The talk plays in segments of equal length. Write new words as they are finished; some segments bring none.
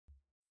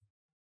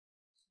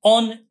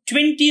On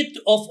 20th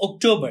of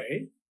October,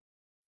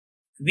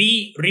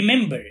 we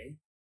remember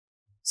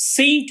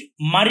Saint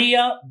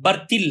Maria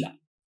Bertilla,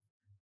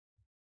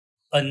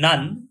 a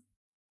nun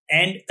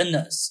and a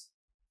nurse.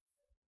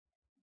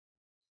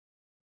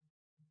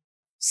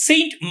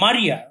 Saint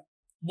Maria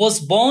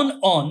was born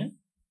on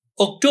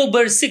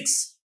October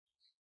 6,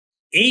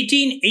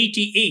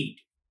 1888,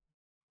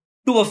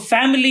 to a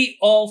family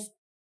of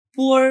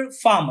poor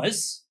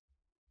farmers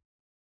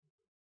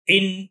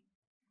in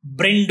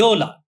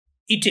Brendola,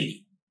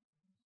 Italy.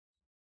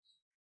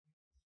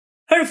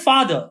 Her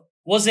father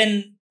was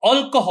an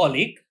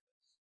alcoholic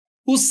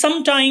who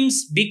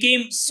sometimes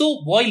became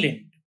so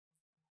violent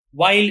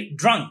while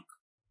drunk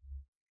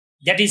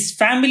that his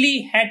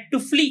family had to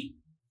flee.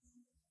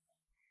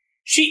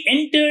 She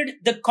entered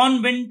the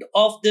convent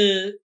of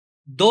the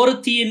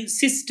Dorothean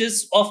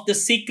Sisters of the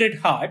Sacred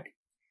Heart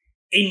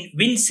in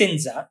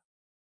Vicenza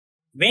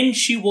when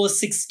she was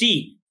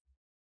 16.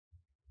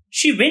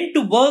 She went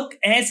to work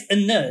as a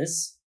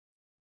nurse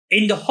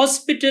in the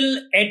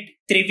hospital at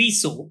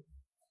Treviso,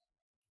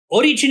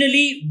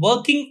 originally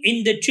working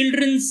in the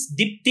children's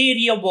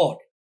diphtheria ward.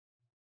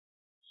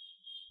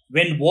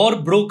 When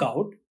war broke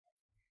out,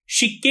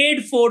 she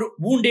cared for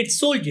wounded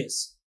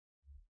soldiers.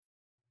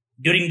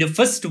 During the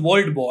First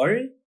World War,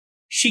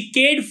 she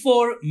cared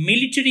for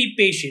military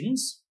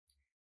patients,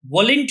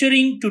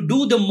 volunteering to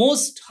do the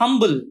most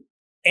humble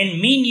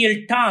and menial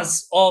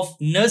tasks of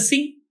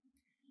nursing,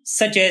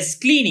 such as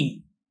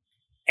cleaning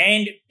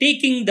and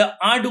taking the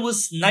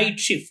arduous night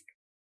shift.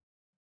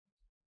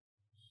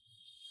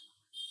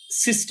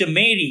 Sister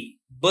Mary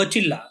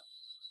Bertilla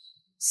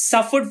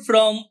suffered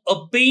from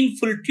a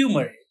painful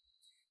tumor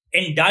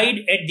and died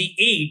at the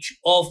age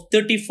of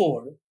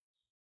 34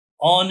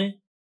 on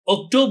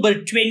October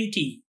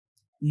 20,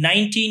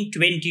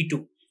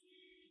 1922.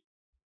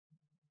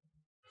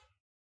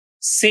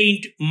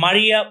 Saint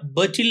Maria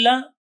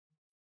Bertilla,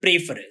 pray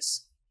for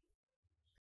us.